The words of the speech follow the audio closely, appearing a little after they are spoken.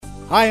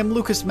Hi, I'm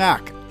Lucas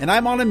Mack, and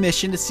I'm on a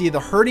mission to see the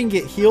hurting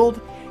get healed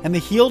and the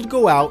healed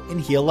go out and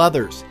heal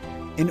others,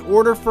 in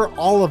order for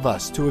all of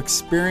us to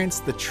experience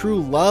the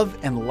true love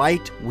and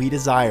light we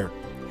desire.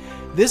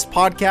 This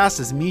podcast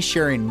is me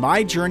sharing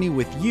my journey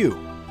with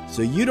you,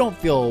 so you don't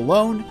feel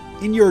alone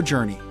in your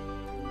journey.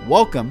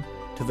 Welcome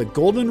to the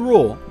Golden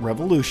Rule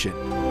Revolution.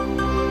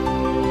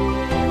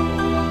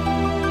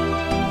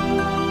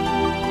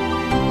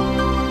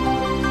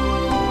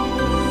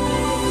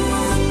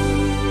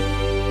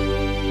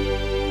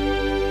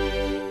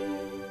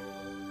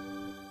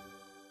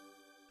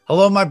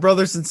 Hello, my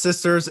brothers and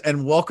sisters,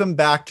 and welcome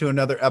back to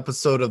another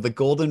episode of the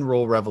Golden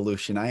Rule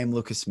Revolution. I am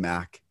Lucas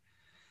Mack.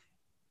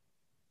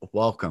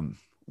 Welcome.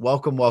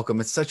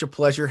 It's such a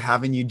pleasure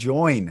having you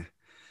join.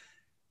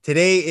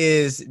 Today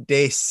is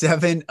day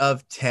 7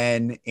 of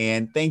 10,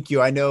 and thank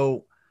you. I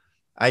know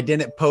I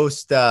didn't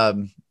post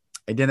on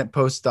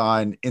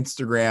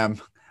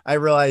Instagram. I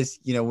realize,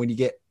 when you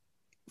get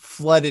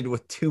flooded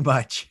with too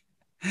much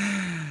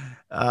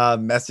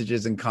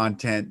messages and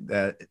content,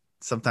 that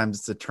sometimes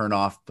it's a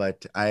turnoff,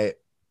 but I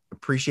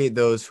appreciate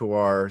those who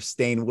are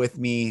staying with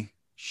me,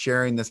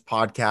 sharing this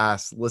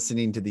podcast,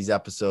 listening to these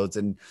episodes.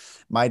 And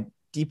my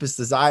deepest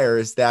desire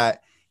is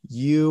that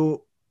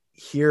you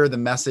hear the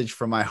message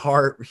from my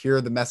heart,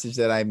 hear the message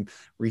that I'm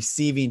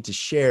receiving to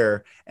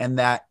share, and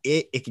that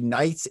it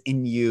ignites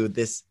in you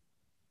this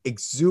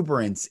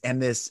exuberance and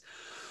this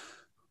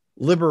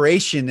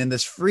liberation and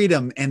this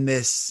freedom and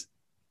this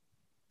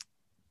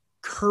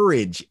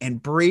courage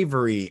and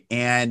bravery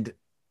and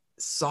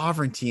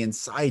sovereignty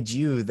inside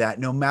you, that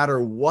no matter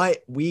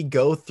what we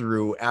go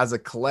through as a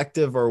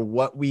collective or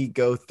what we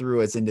go through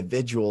as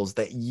individuals,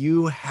 that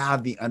you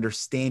have the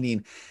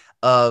understanding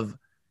of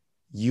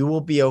you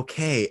will be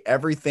okay.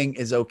 Everything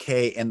is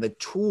okay. And the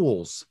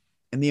tools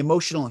and the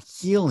emotional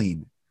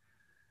healing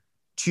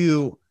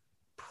to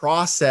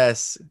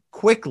process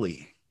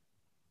quickly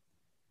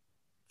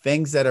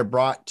things that are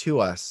brought to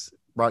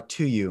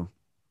you,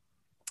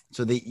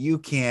 so that you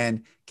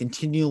can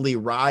continually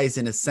rise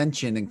in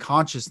ascension and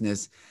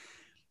consciousness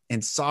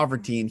and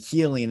sovereignty and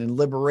healing and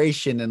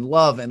liberation and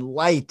love and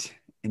light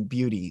and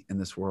beauty in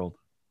this world.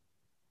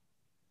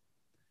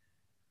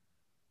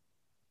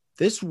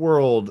 This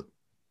world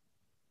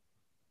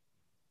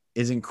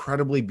is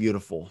incredibly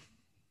beautiful.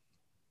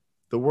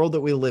 The world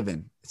that we live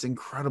in is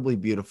incredibly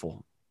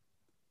beautiful.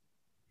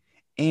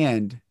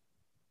 And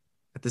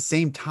at the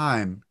same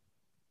time,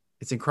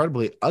 it's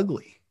incredibly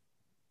ugly.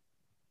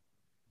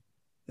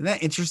 Isn't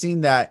that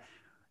interesting that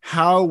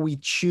how we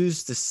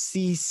choose to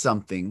see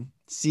something,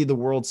 see the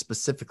world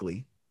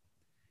specifically,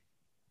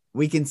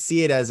 we can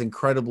see it as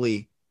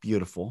incredibly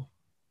beautiful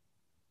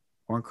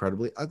or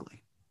incredibly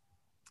ugly.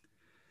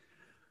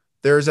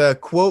 There's a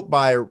quote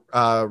by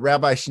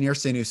Rabbi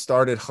Schneerson, who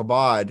started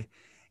Chabad,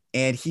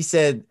 and he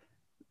said,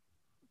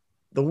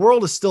 the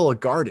world is still a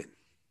garden,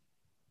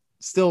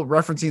 still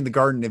referencing the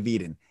Garden of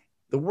Eden.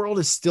 The world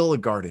is still a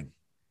garden,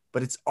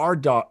 but it's our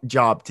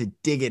job to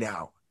dig it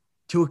out,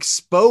 to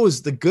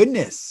expose the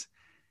goodness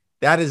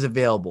that is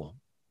available.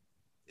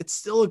 It's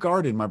still a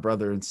garden, my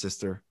brother and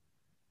sister,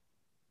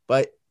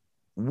 but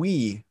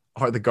we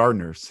are the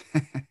gardeners.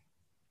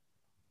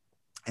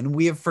 And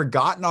we have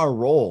forgotten our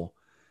role.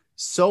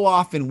 So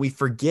often we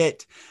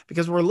forget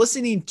because we're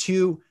listening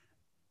to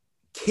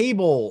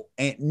cable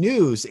and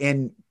news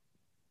and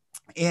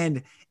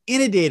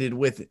inundated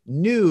with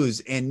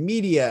news and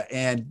media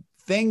and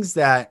things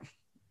that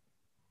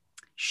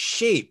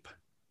shape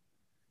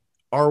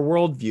our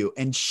worldview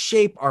and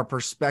shape our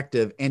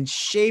perspective and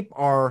shape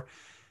our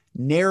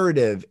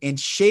narrative and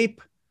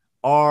shape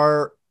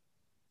our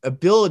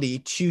ability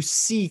to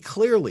see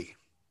clearly.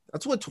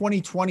 That's what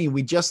 2020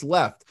 we just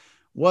left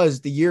was,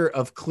 the year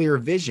of clear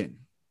vision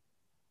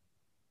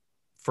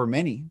for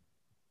many.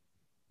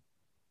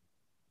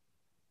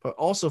 But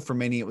also for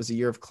many, it was a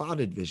year of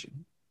clouded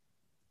vision.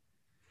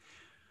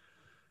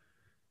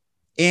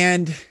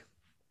 And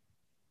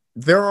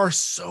there are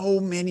so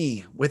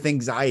many with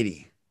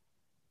anxiety.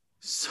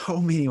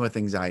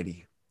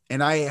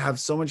 And I have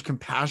so much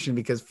compassion,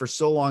 because for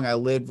so long I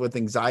lived with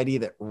anxiety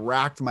that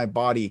racked my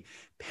body,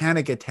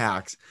 panic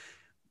attacks.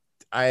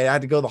 I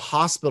had to go to the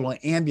hospital, an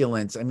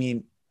ambulance. I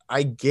mean,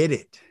 I get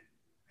it.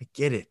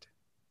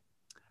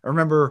 I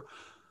remember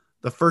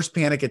the first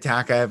panic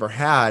attack I ever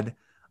had.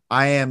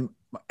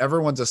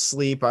 Everyone's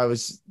asleep. I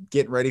was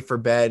getting ready for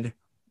bed,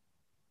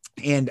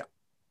 and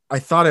I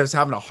thought I was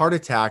having a heart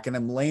attack, and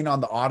I'm laying on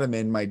the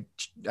ottoman. I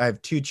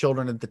have 2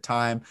 children at the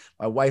time.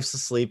 My wife's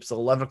asleep. It's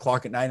 11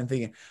 o'clock at night. I'm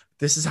thinking,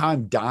 this is how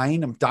I'm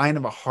dying. I'm dying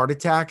of a heart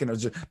attack. And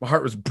my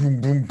heart was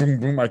boom, boom, boom,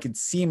 boom. I could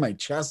see my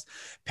chest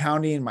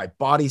pounding. My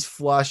body's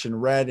flush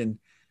and red. And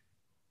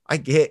I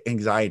get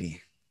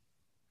anxiety.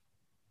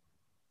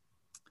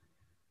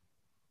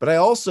 But I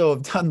also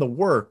have done the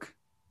work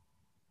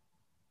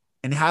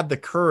and had the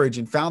courage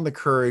and found the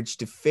courage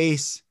to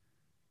face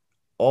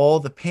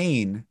all the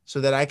pain so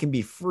that I can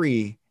be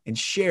free and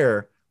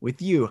share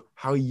with you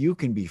how you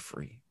can be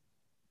free.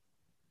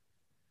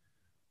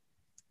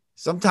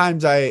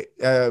 Sometimes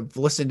I've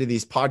listened to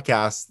these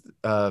podcasts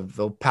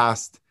the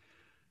past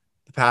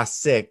the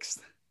past 6th.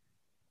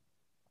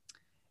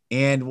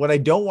 And what I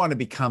don't want to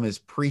become is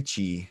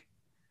preachy.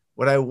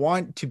 What I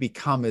want to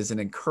become is an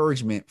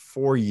encouragement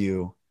for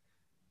you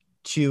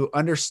to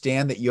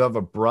understand that you have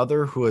a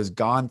brother who has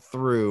gone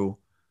through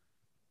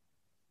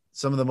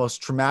some of the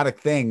most traumatic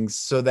things,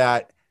 so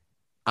that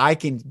I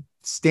can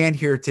stand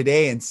here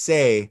today and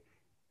say,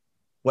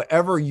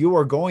 whatever you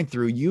are going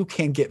through, you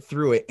can get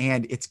through it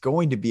and it's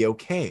going to be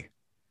okay.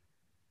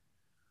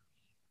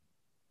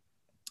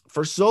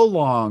 For so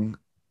long,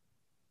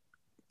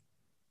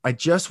 I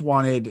just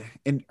wanted,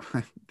 and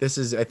this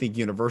is, I think,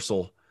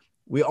 universal,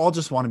 we all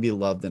just want to be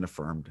loved and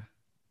affirmed.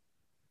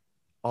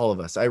 All of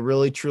us. I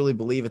really, truly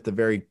believe at the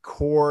very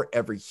core,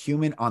 every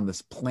human on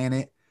this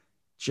planet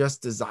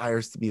just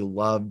desires to be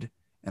loved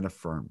and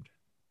affirmed.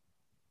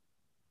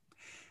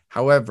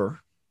 However,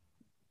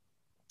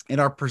 in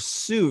our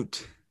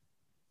pursuit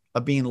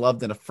of being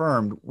loved and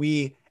affirmed,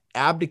 we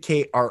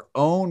abdicate our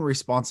own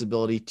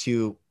responsibility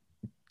to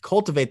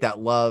cultivate that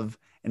love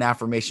and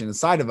affirmation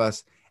inside of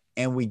us,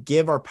 and we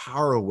give our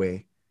power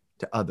away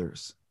to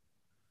others,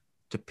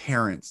 to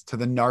parents, to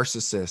the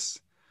narcissists,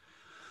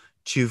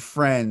 to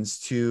friends,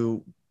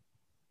 to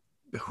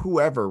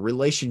whoever,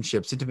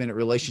 relationships, intimate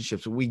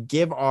relationships. We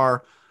give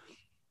our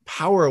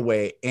power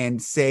away and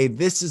say,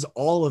 this is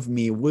all of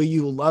me. Will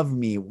you love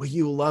me? Will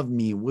you love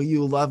me? Will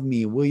you love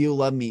me? Will you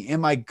love me?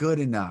 Am I good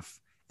enough?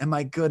 Am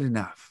I good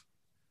enough?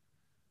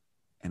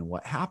 And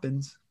what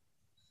happens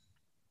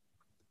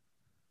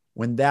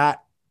when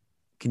that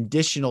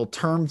conditional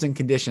terms and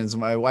conditions,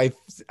 my wife,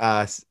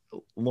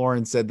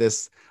 Lauren, said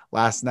this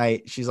last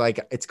night. She's like,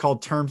 it's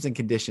called terms and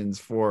conditions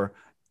for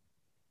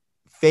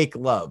fake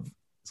love,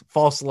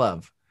 false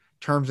love,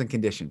 terms and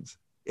conditions.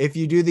 If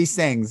you do these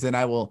things, then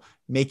I will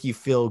make you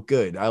feel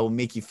good. I will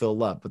make you feel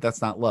loved. But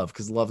that's not love,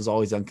 because love is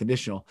always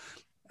unconditional.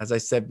 As I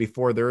said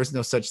before, there is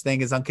no such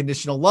thing as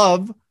unconditional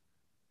love,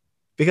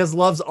 because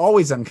love's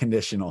always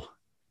unconditional.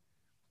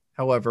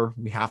 However,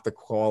 we have to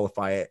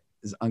qualify it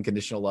as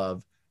unconditional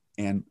love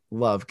and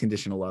love,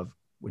 conditional love,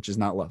 which is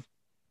not love.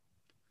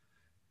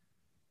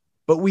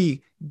 But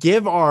we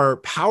give our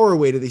power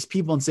away to these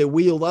people and say,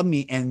 will you love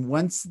me? And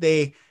once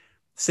they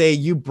say,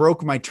 you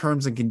broke my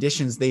terms and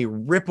conditions, they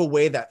rip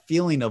away that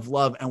feeling of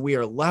love, and we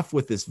are left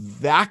with this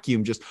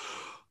vacuum, just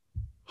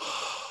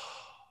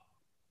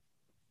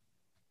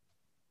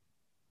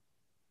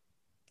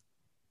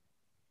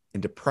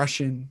and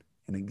depression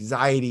and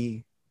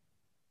anxiety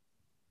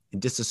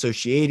and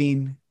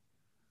disassociating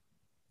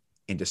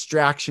and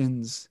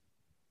distractions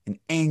and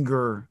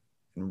anger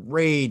and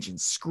rage and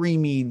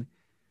screaming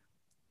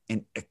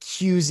and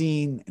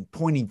accusing and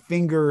pointing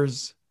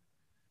fingers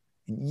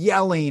and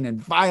yelling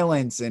and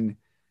violence. And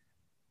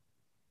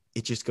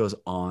it just goes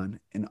on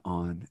and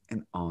on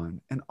and on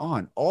and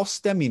on, all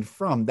stemming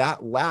from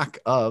that lack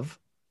of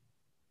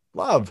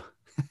love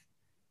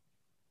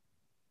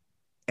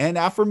and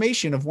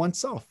affirmation of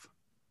oneself.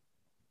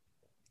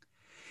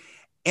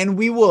 And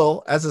we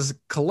will, as a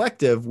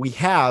collective, we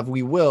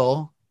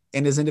will,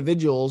 and as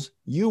individuals,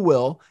 you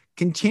will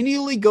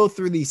continually go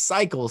through these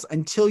cycles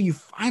until you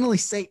finally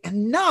say,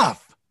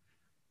 enough.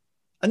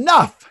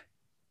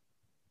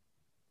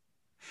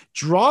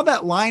 Draw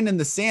that line in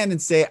the sand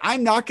and say,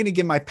 I'm not going to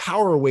give my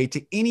power away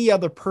to any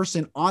other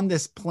person on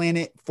this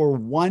planet for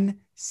 1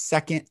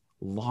 second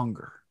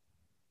longer.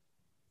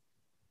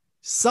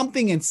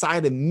 Something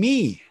inside of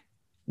me,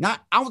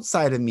 not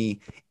outside of me,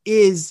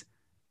 is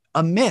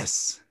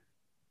amiss.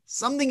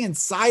 Something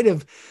inside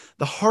of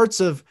the hearts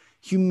of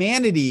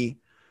humanity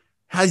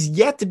has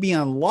yet to be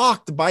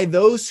unlocked by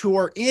those who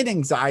are in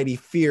anxiety,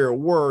 fear,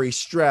 worry,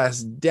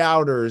 stress,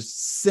 doubters,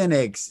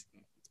 cynics,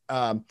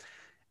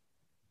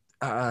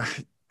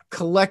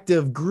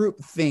 collective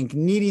groupthink,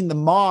 needing the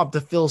mob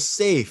to feel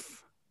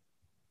safe.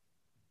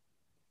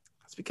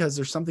 That's because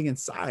there's something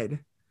inside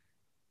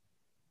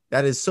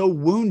that is so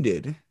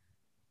wounded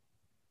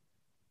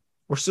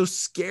or so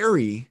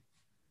scary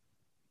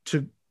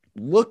to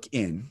look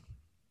in,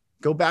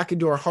 go back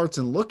into our hearts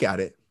and look at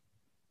it,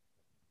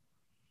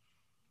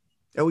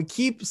 that we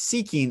keep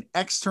seeking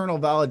external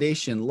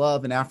validation,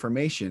 love, and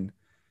affirmation.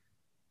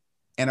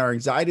 And our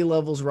anxiety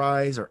levels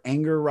rise, our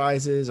anger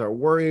rises, our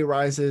worry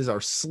rises, our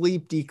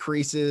sleep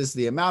decreases,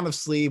 the amount of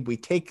sleep, we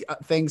take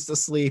things to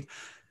sleep.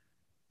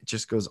 It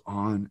just goes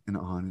on and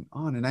on and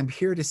on. And I'm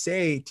here to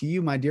say to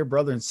you, my dear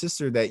brother and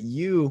sister, that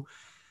you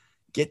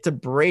get to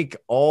break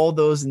all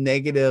those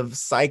negative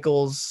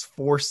cycles,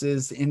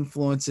 forces,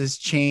 influences,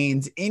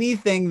 chains,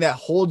 anything that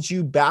holds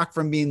you back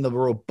from being the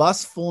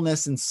robust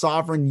fullness and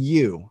sovereign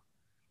you,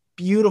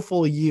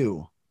 beautiful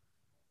you,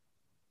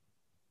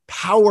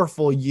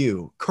 powerful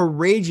you,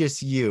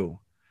 courageous you,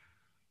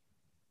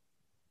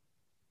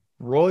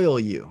 royal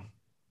you.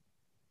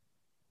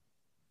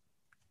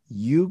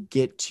 You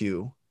get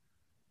to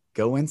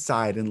go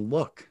inside and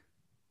look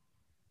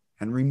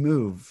and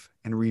remove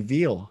and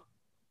reveal.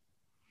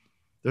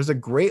 There's a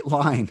great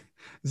line.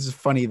 This is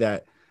funny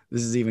that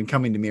this is even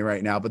coming to me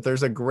right now, but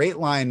there's a great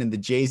line in the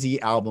Jay-Z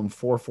album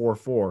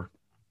 444.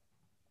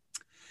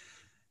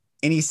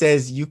 And he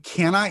says, you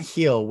cannot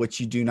heal what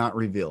you do not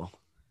reveal.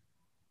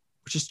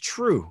 which is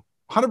true.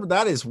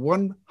 That is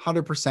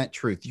 100%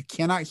 truth. You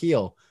cannot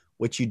heal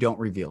what you don't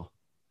reveal.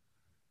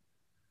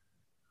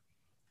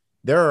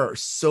 There are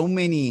so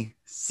many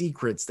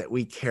secrets that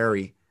we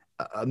carry,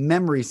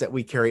 memories that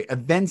we carry,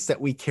 events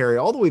that we carry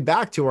all the way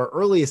back to our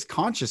earliest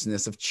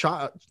consciousness of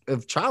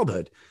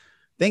childhood,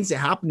 things that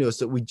happen to us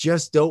that we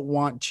just don't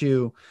want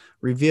to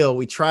reveal.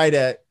 We try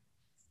to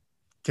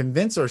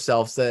convince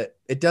ourselves that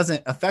it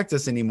doesn't affect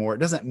us anymore. It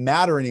doesn't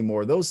matter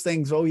anymore. Those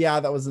things, oh yeah,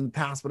 that was in the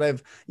past, but I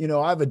have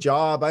a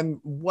job. I'm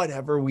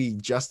whatever we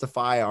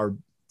justify our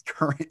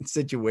current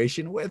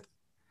situation with.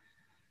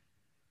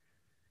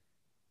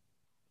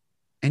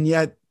 And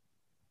yet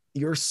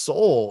your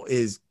soul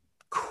is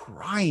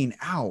crying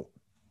out,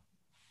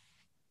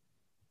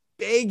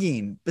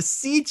 begging,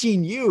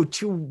 beseeching you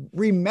to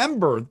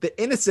remember the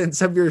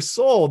innocence of your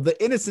soul,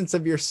 the innocence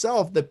of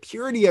yourself, the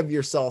purity of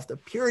yourself, the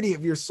purity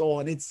of your soul.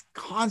 And it's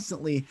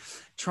constantly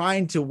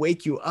trying to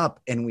wake you up,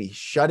 and we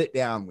shut it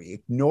down. We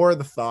ignore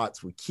the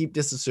thoughts. We keep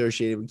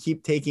disassociated. We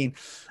keep taking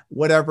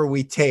whatever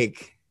we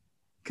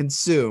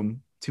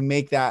consume to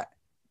make that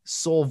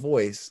soul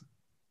voice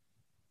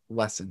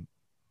lessen.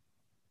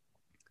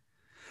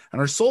 And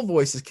our soul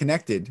voice is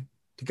connected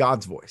to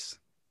God's voice.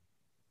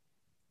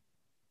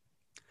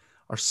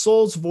 Our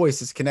soul's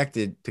voice is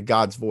connected to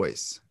God's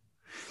voice.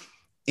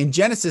 In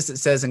Genesis, it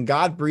says, and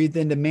God breathed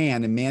into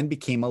man, and man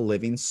became a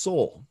living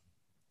soul.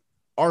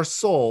 Our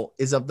soul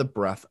is of the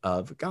breath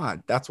of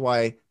God. That's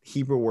why the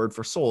Hebrew word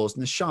for soul is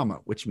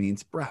neshama, which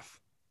means breath.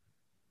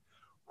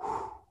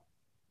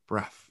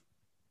 Breath.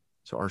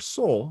 So our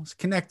soul is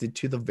connected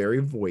to the very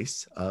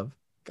voice of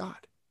God.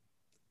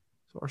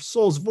 So our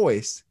soul's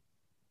voice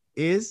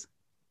is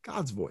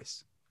God's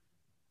voice.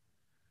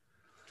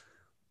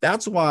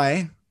 That's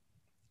why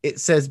it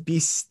says, be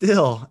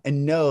still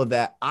and know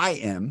that I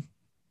am.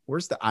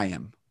 Where's the I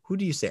am? Who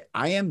do you say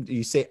I am? Do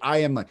you say I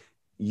am like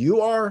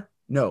you are?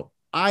 No,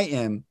 I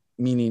am,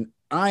 meaning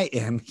I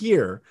am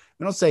here.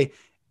 We don't say,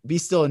 be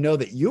still and know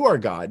that you are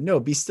God. No,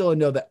 be still and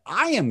know that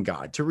I am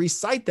God. To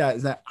recite that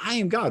is that I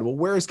am God. Well,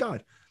 where is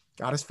God?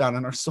 God is found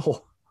in our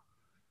soul.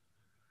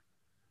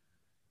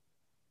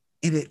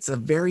 And it's a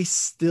very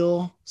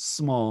still,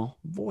 small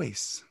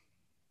voice.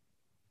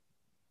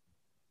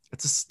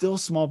 It's a still,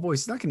 small voice.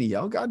 It's not going to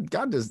yell.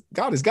 God is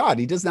God.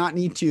 He does not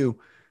need to.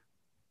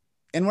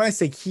 And when I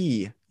say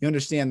he, you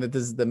understand that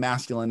this is the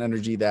masculine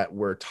energy that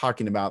we're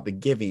talking about, the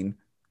giving.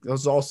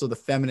 There's also the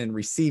feminine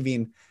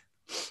receiving.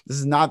 This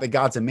is not that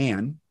God's a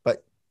man,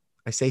 but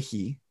I say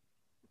he.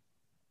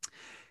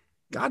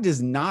 God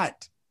does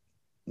not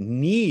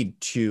need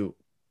to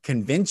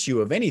convince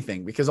you of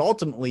anything, because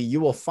ultimately you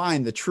will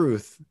find the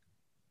truth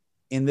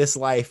in this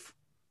life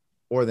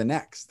or the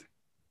next.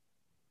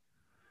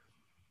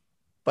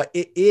 But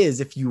it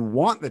is, if you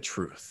want the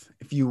truth,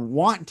 if you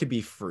want to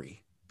be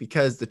free,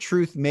 because the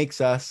truth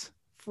makes us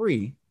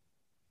free,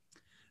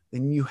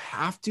 then you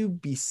have to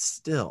be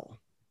still.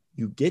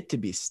 You get to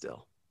be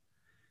still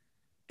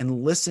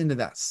and listen to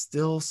that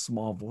still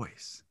small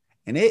voice.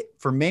 And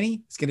for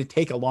many, it's going to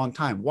take a long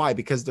time. Why?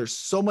 Because there's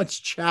so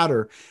much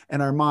chatter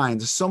in our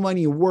minds. There's so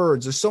many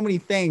words. There's so many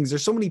things.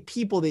 There's so many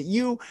people that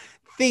you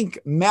think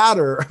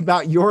matter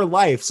about your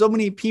life. So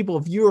many people,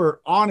 if you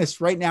are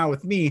honest right now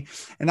with me,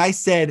 and I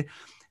said,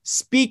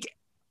 speak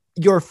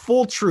your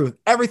full truth,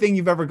 everything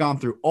you've ever gone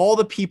through, all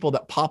the people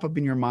that pop up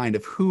in your mind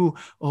of who,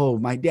 oh,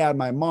 my dad,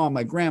 my mom,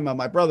 my grandma,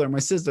 my brother, my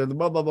sister,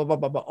 blah, blah, blah, blah,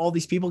 blah, blah, all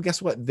these people,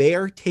 guess what?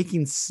 They're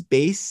taking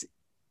space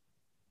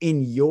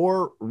in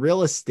your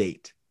real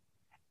estate,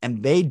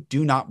 and they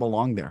do not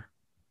belong there.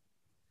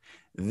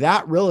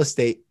 That real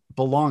estate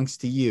belongs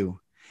to you.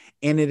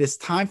 And it is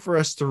time for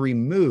us to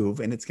remove,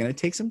 and it's going to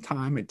take some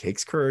time. It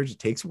takes courage. It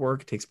takes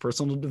work. It takes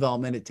personal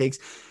development. It takes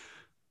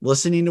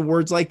listening to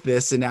words like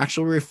this and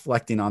actually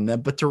reflecting on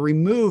them, but to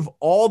remove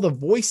all the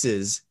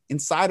voices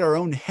inside our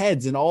own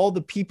heads and all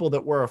the people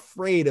that were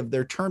afraid of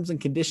their terms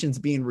and conditions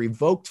being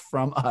revoked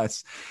from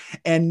us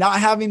and not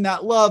having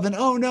that love. And,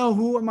 oh no,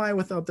 who am I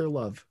without their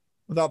love,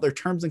 without their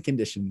terms and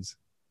conditions?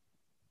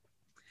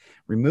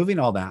 Removing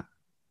all that,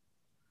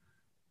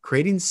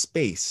 creating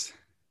space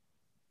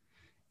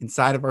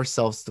inside of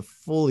ourselves to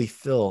fully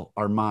fill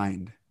our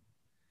mind,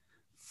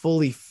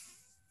 fully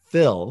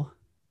fill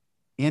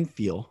and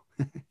feel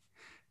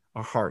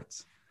our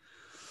hearts,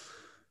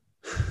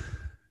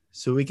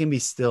 so we can be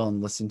still and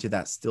listen to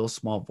that still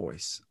small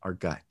voice, our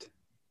gut,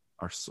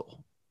 our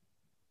soul.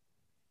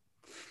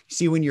 You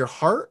see, when your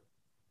heart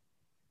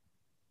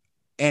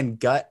and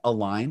gut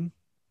align,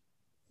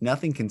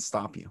 nothing can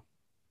stop you.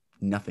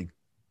 Nothing.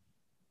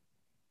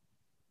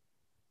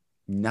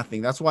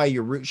 That's why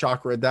your root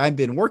chakra that I've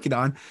been working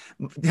on,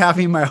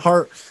 having my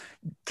heart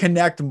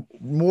connect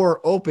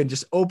more open,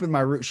 just open my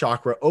root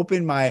chakra,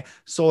 open my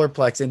solar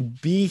plex, and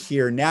be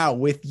here now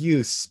with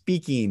you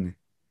speaking,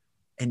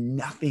 and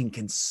nothing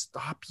can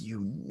stop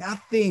you.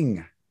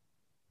 Nothing.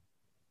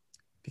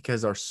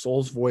 Because our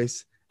soul's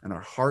voice and our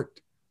heart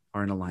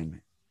are in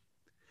alignment.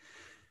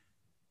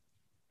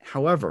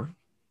 However,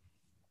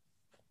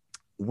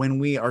 when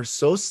we are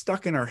so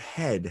stuck in our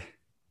head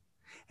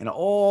and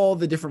all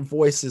the different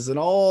voices and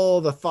all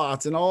the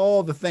thoughts and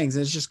all the things.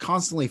 And it's just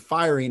constantly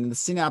firing, and the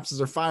synapses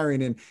are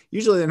firing. And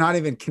usually they're not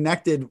even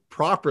connected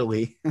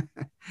properly,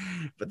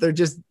 but they're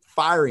just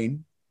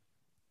firing.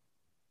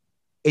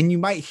 And you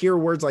might hear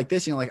words like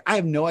this, and you're like, I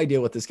have no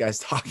idea what this guy's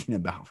talking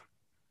about.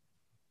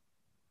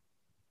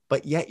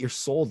 But yet your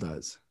soul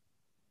does.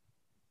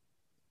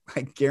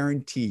 I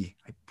guarantee,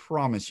 I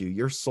promise you,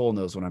 your soul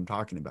knows what I'm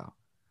talking about.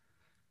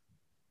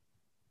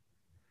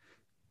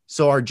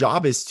 So our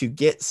job is to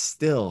get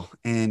still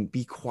and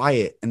be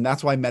quiet. And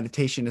that's why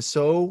meditation is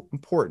so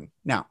important.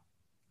 Now,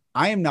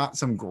 I am not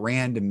some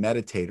grand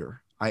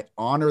meditator. I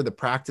honor the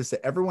practice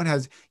that everyone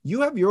has.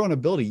 You have your own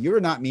ability. You're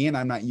not me and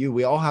I'm not you.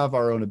 We all have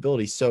our own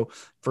ability. So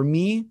for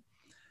me,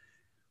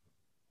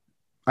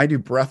 I do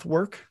breath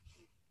work.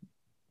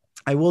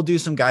 I will do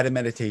some guided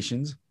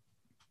meditations.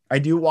 I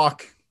do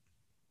walk.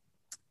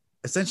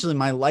 Essentially,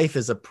 my life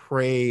is a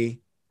prayer.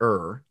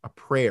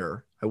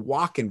 I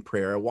walk in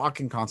prayer. I walk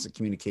in constant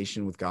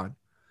communication with God.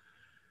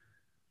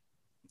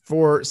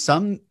 For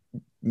some,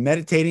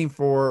 meditating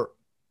for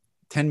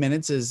 10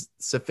 minutes is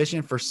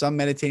sufficient. For some,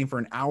 meditating for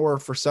an hour.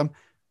 For some,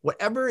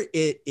 whatever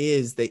it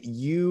is that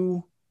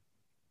you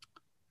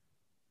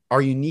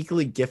are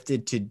uniquely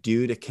gifted to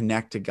do to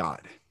connect to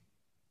God,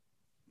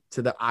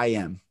 to the I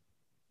am,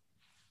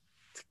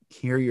 to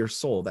hear your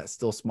soul, that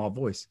still small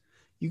voice.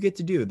 You get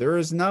to do.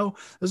 This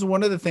is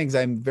one of the things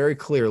I'm very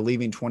clear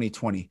leaving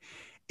 2020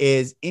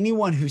 is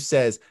anyone who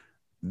says,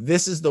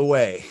 this is the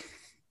way,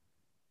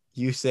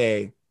 you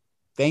say,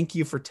 thank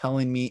you for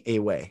telling me a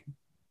way.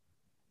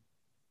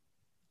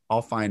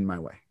 I'll find my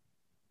way.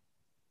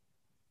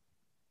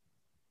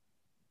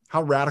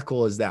 How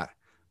radical is that?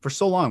 For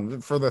so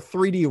long, for the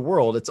 3D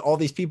world, it's all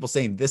these people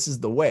saying, this is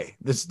the way,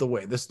 this is the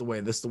way, this is the way,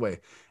 this is the way.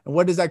 And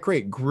what does that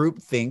create?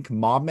 Groupthink,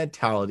 mob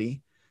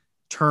mentality,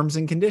 terms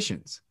and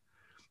conditions.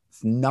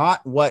 It's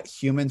not what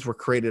humans were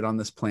created on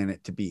this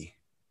planet to be.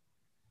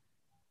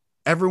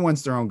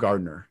 Everyone's their own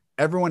gardener.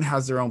 Everyone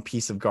has their own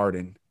piece of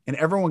garden, and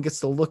everyone gets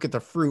to look at the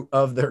fruit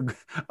of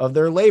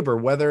their labor,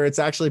 whether it's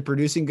actually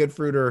producing good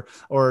fruit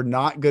or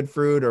not good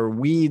fruit, or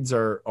weeds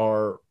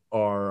or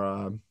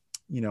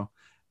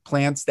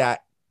plants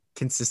that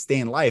can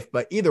sustain life.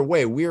 But either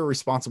way, we are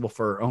responsible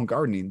for our own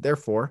gardening.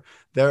 Therefore,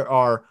 there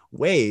are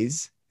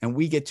ways, and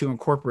we get to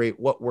incorporate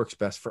what works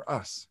best for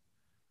us.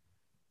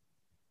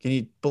 Can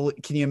you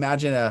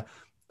imagine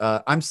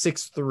I'm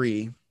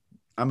 6'3",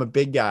 I'm a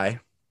big guy,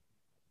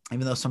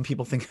 even though some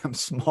people think I'm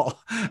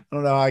small. I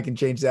don't know how I can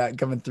change that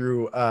coming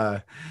through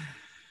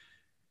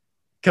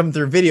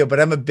video, but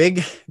I'm a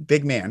big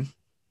man.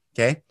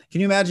 Okay.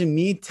 Can you imagine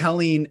me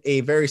telling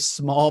a very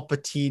small,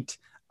 petite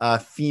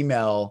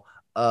female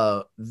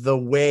the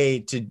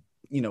way to,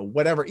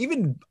 whatever,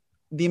 even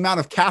the amount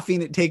of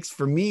caffeine it takes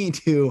for me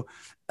to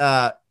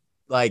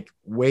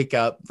wake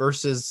up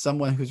versus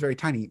someone who's very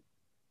tiny?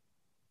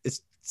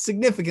 It's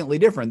significantly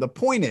different. The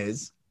point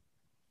is,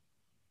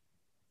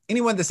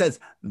 anyone that says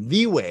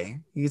the way,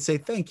 you can say,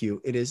 thank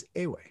you, it is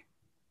a way.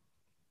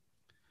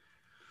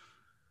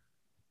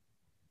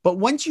 But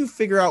once you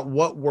figure out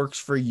what works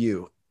for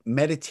you,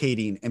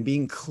 meditating and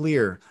being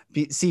clear,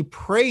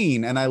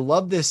 praying, and I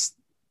love this.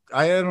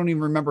 I don't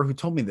even remember who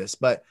told me this,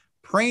 but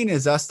praying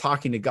is us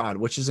talking to God,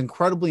 which is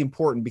incredibly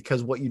important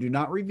because what you do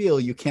not reveal,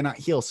 you cannot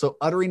heal. So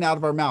uttering out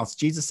of our mouths,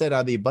 Jesus said,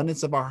 out of the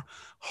abundance of our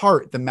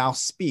heart, the mouth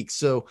speaks.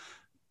 So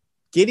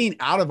getting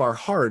out of our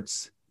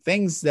hearts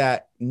things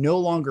that no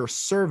longer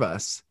serve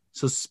us.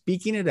 So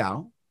speaking it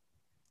out,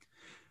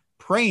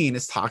 praying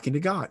is talking to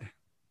God.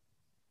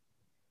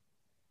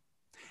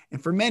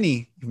 And for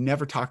many, you've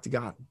never talked to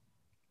God.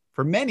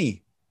 For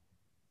many,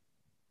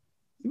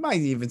 you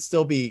might even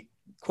still be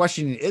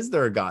questioning, is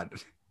there a God?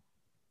 And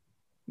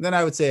then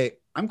I would say,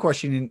 I'm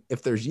questioning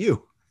if there's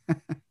you.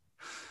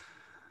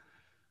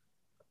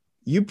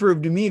 You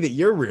prove to me that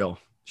you're real.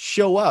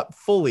 Show up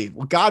fully.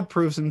 Well, God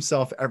proves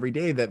himself every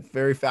day, that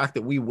very fact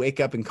that we wake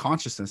up in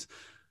consciousness.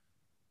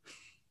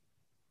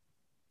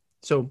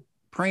 So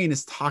praying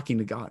is talking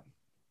to God.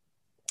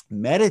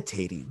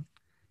 Meditating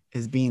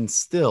is being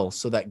still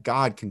so that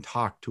God can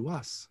talk to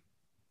us.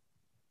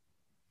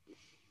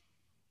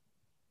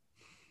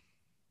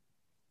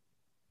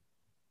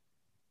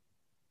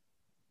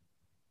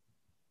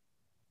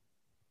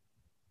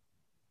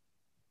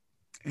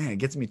 Man, it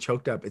gets me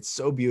choked up. It's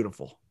so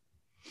beautiful.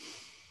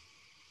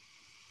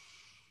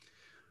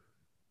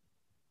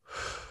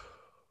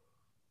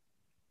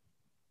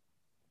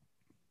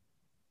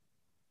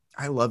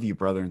 I love you,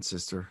 brother and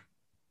sister.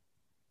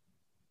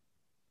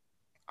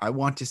 I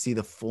want to see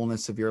the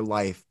fullness of your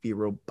life be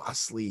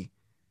robustly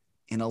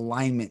in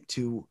alignment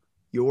to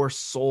your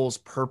soul's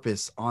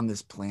purpose on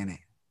this planet.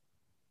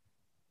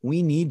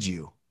 We need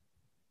you.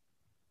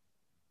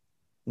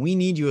 We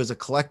need you as a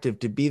collective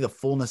to be the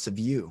fullness of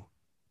you.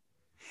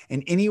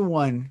 And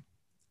anyone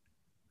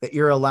that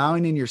you're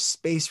allowing in your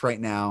space right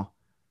now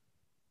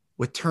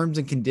with terms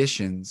and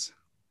conditions,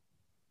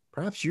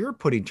 perhaps you're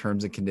putting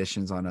terms and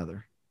conditions on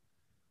others.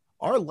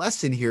 Our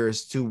lesson here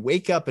is to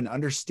wake up and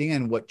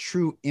understand what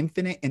true,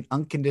 infinite, and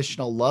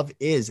unconditional love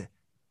is,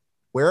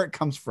 where it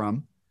comes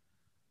from,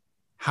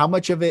 how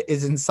much of it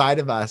is inside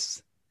of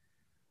us,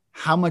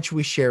 how much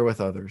we share with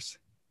others.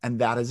 And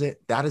that is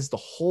it. That is the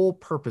whole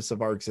purpose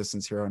of our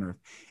existence here on earth,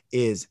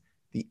 is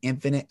the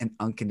infinite and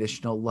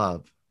unconditional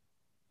love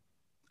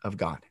of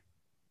God.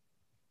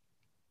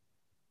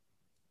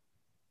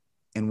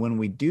 And when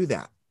we do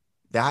that,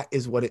 that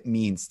is what it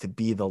means to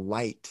be the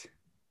light.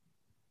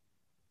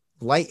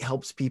 Light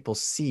helps people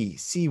see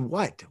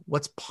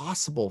what's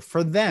possible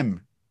for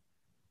them,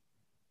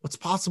 what's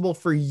possible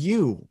for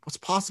you, what's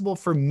possible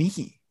for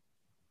me.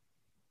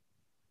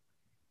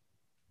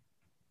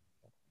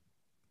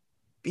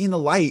 Being the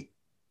light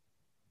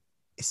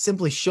is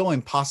simply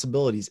showing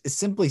possibilities. It's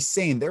simply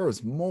saying there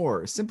is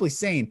more. It's simply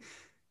saying,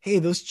 hey,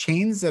 those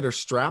chains that are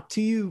strapped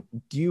to you,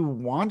 do you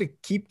want to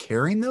keep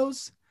carrying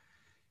those?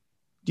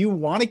 Do you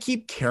want to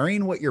keep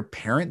carrying what your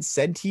parents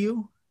said to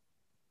you?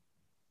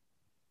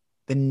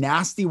 The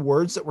nasty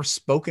words that were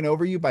spoken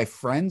over you by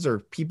friends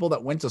or people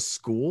that went to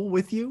school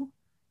with you,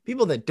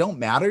 people that don't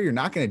matter, you're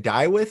not going to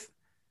die with.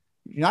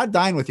 You're not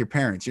dying with your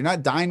parents. You're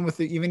not dying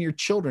with even your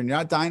children. You're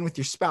not dying with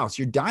your spouse.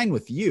 You're dying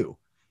with you.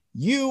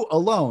 You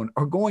alone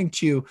are going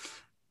to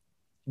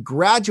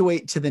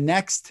graduate to the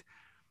next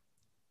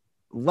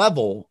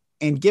level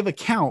and give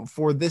account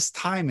for this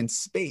time and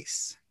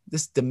space,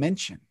 this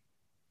dimension.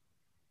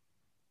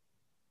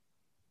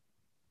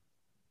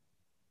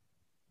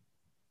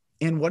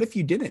 And what if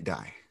you didn't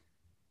die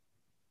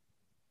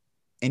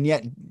and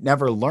yet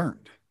never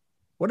learned?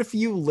 What if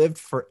you lived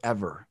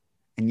forever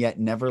and yet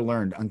never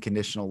learned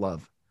unconditional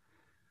love?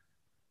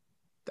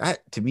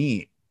 That to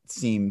me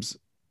seems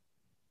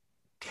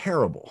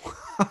terrible.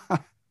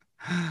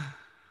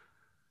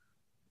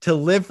 To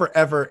live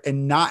forever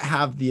and not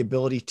have the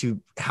ability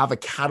to have a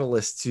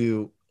catalyst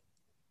to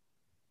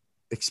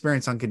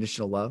experience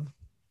unconditional love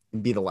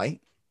and be the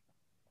light.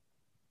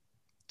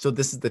 So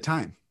this is the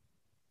time.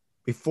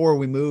 Before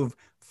we move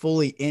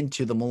fully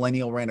into the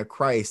millennial reign of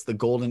Christ, the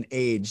golden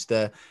age,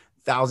 the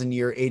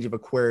 1,000-year age of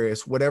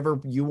Aquarius, whatever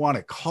you want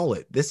to call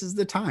it, this is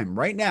the time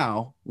right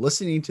now,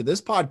 listening to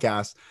this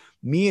podcast,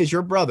 me as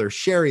your brother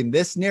sharing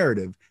this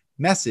narrative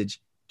message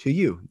to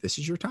you. This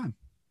is your time.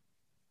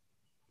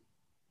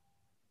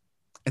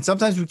 And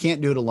sometimes we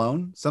can't do it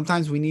alone.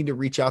 Sometimes we need to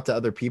reach out to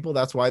other people.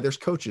 That's why there's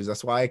coaches.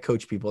 That's why I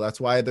coach people. That's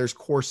why there's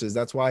courses.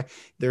 That's why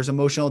there's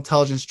emotional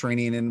intelligence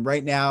training. And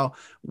right now,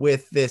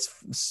 with this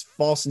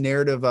false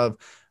narrative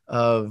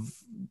of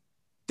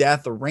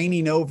death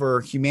reigning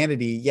over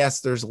humanity,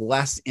 yes, there's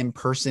less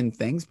in-person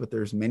things, but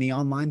there's many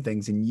online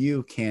things, and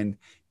you can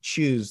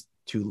choose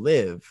to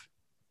live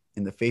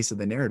in the face of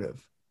the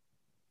narrative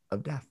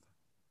of death.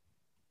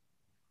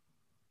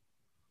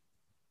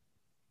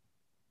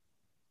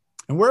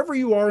 And wherever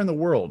you are in the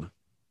world,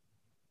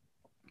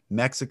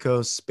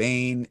 Mexico,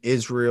 Spain,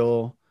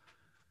 Israel,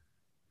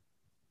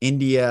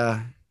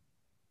 India,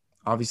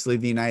 obviously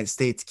the United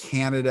States,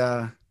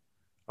 Canada,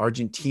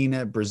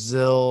 Argentina,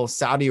 Brazil,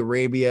 Saudi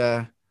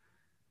Arabia,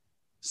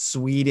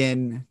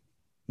 Sweden,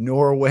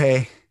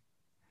 Norway,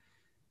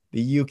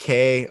 the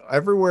UK,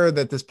 everywhere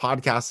that this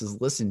podcast is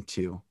listened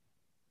to,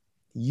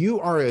 you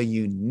are a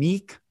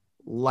unique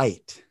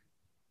light,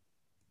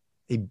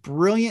 a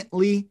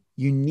brilliantly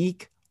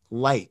unique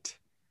light.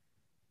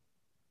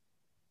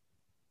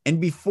 And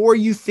before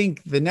you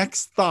think the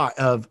next thought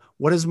of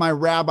what is my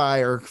rabbi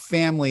or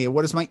family, or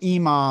what is my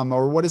imam,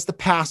 or what is the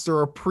pastor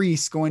or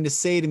priest going to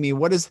say to me,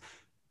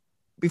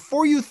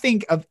 before you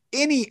think of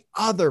any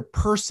other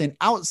person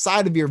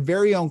outside of your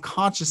very own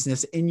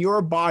consciousness in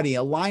your body,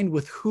 aligned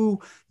with who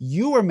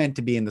you are meant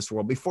to be in this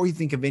world, before you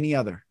think of any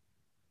other,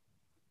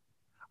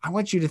 I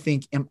want you to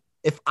think,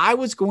 if I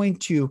was going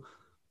to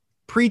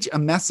preach a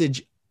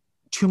message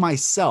to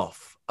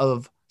myself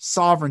of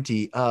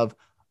sovereignty, of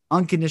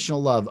unconditional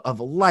love,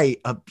 of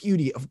light, of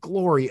beauty, of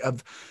glory,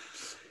 of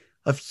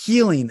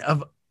healing,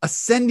 of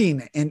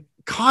ascending and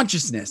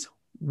consciousness,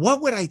 what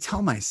would I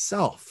tell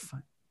myself?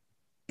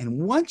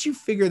 And once you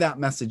figure that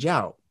message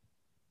out,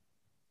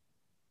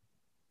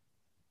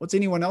 what's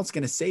anyone else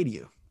going to say to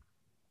you?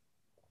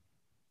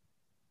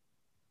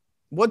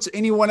 What's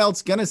anyone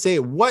else going to say?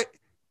 What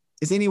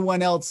is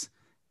anyone else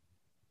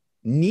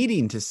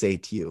needing to say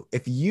to you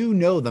if you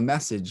know the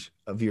message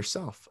of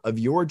yourself, of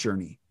your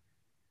journey?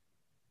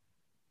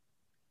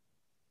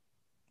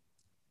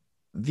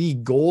 The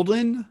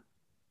golden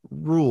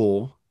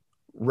rule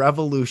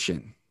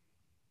revolution.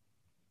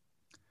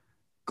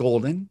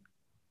 Golden.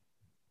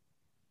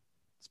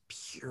 It's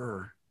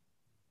pure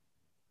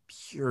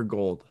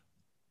gold.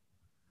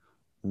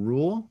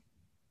 Rule.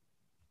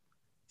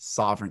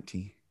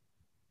 Sovereignty.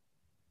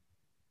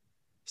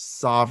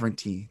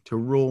 Sovereignty to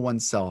rule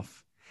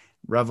oneself.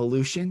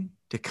 Revolution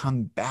to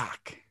come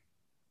back.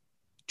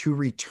 To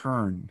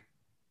return.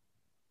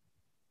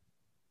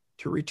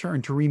 To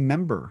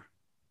remember.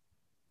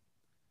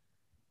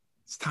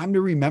 It's time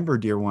to remember,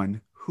 dear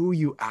one, who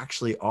you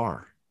actually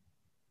are.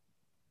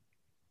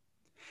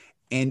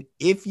 And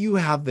if you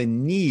have the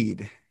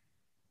need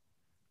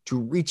to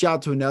reach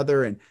out to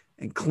another and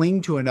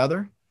cling to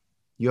another,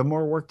 you have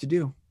more work to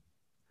do.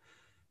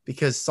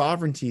 Because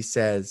sovereignty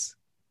says,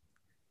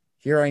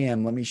 Here I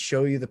am. Let me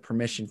show you the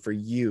permission for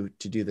you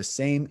to do the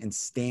same and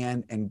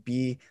stand and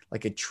be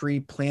like a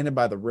tree planted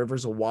by the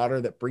rivers of water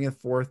that bringeth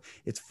forth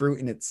its fruit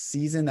in its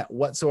season, that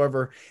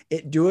whatsoever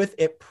it doeth,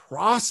 it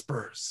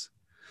prospers.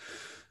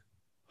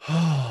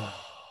 Oh,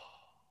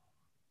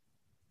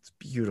 it's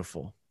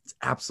beautiful. It's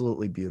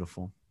absolutely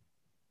beautiful.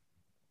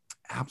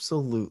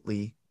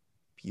 Absolutely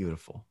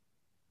beautiful.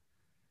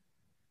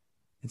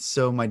 And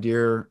so, my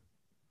dear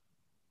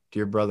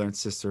brother and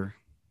sister,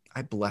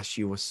 I bless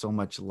you with so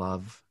much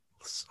love.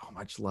 So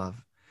much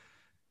love.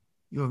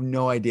 You have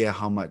no idea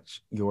how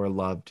much you are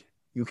loved.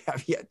 You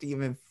have yet to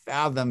even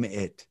fathom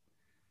it.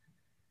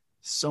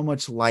 So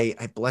much light.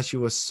 I bless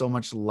you with so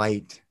much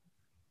light.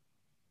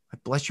 I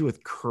bless you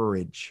with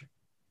courage.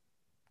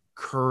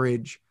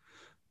 Courage,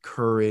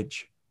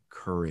 courage,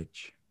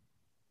 courage.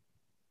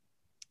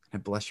 I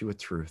bless you with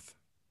truth.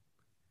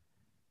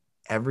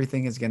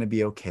 Everything is going to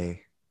be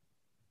okay.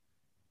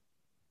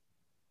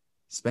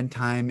 Spend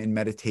time in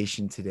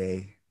meditation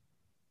today.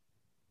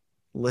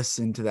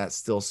 Listen to that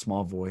still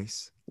small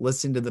voice.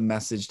 Listen to the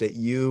message that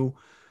you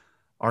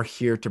are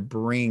here to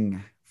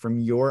bring from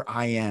your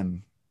I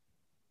am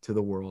to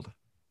the world.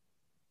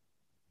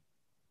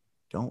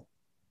 Don't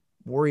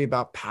worry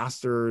about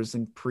pastors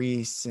and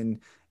priests and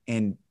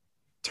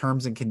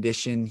terms and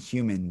condition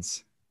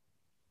humans.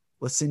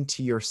 Listen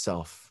to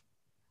yourself.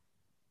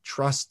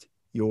 Trust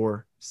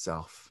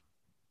yourself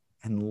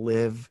and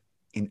live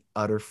in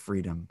utter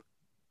freedom,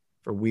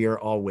 for we are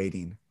all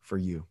waiting for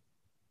you.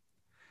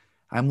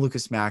 I'm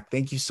Lucas Mack.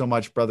 Thank you so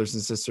much, brothers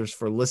and sisters,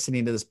 for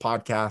listening to this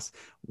podcast,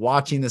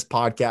 watching this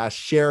podcast,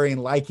 sharing,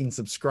 liking,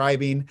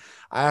 subscribing.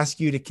 I ask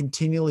you to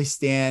continually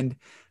stand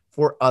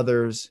for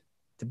others,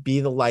 to be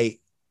the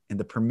light and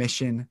the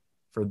permission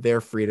for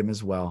their freedom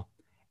as well.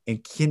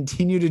 And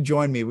continue to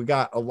join me. We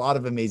got a lot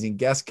of amazing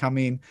guests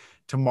coming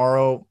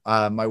tomorrow.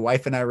 My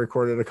wife and I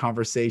recorded a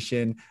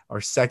conversation,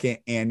 our second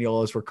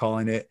annual, as we're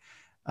calling it.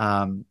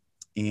 And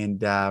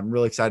I'm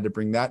really excited to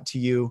bring that to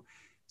you.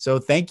 So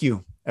thank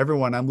you,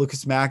 everyone. I'm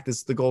Lucas Mack. This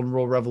is the Golden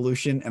Rule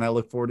Revolution, and I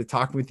look forward to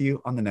talking with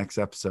you on the next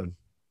episode.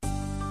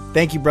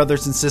 Thank you,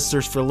 brothers and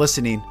sisters, for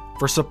listening.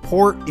 For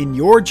support in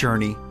your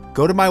journey,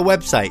 go to my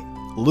website,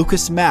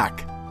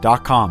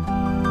 lucasmack.com.